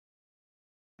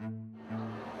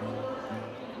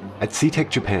At CTEC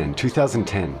Japan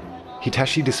 2010,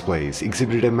 Hitachi Displays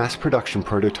exhibited a mass production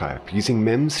prototype using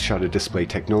MEMS shutter display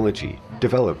technology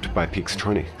developed by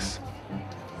Pixtronics.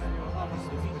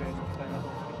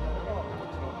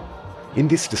 In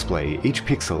this display, each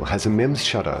pixel has a MEMS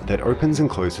shutter that opens and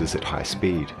closes at high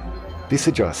speed. This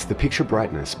adjusts the picture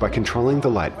brightness by controlling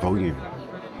the light volume.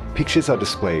 Pictures are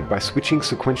displayed by switching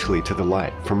sequentially to the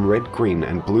light from red, green,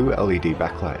 and blue LED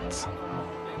backlights.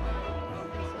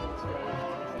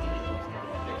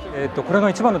 これの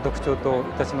一番の特徴とい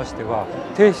たしましては、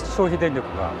低消費電力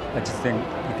が実現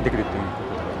できるというこ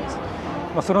とであ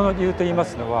ります。その理由といいま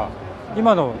すのは、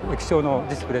今の液晶の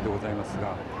ディスプレイでございます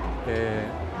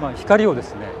が、光をで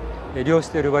すね利用し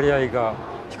ている割合が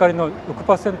光の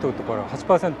 6% とから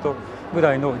 8% ぐ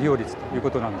らいの利用率というこ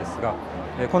となんですが、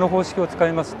この方式を使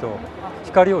いますと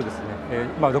光をですね、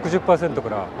60% か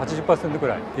ら 80% ぐ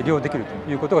らい利用できる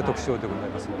ということが特徴でござい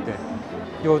ますので、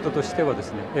用途としてはで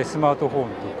すね、スマートフォン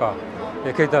とか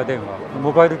携帯電話、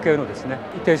モバイル系のですね、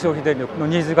低消費電力の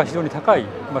ニーズが非常に高い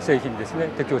製品にですね、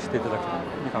適用していただきたいという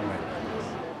ふうに考えていま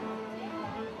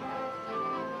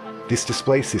す。This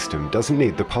display system doesn't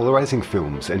need the polarizing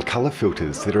films and color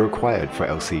filters that are required for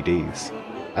LCDs.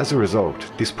 As a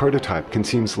result, this prototype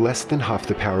consumes less than half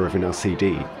the power of an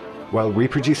LCD, while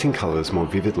reproducing colors more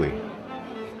vividly.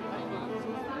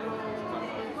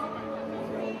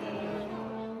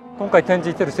 今回展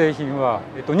示している製品は、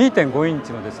2.5 イン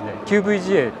チのですね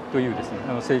QVGA というですね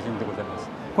製品でございます。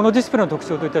このディスプレイの特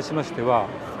徴といたしましては、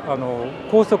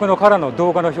高速のカラーの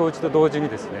動画の表示と同時に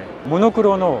ですね、モノク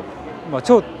ロの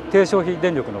超低消費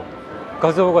電力の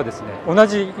画像がですね同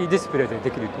じディスプレイでで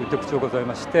きるという特徴がござい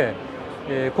まして、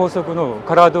高速の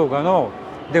カラー動画の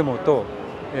デモと、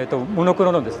モノク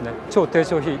ロのですね超低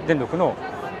消費電力の、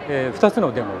2つ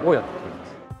のデモをやっておりま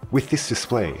す。With this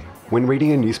display, when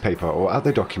reading a newspaper or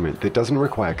other document that doesn't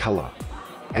require color,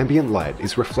 ambient light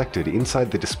is reflected inside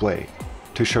the display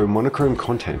to show monochrome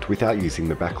content without using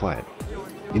the backlight.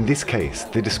 In this case,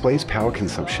 the display's power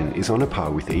consumption is on a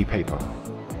par with e-paper.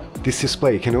 This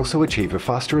display can also achieve a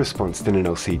faster response than an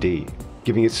LCD,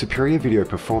 giving it superior video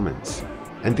performance,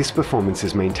 and this performance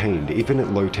is maintained even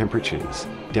at low temperatures,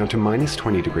 down to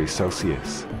 -20 degrees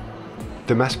Celsius.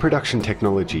 The mass production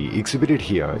technology exhibited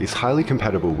here is highly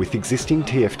compatible with existing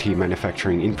TFT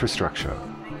manufacturing infrastructure,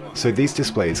 so these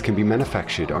displays can be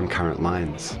manufactured on current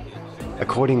lines.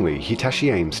 Accordingly,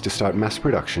 Hitachi aims to start mass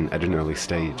production at an early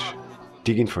stage.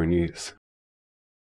 DigInfo News.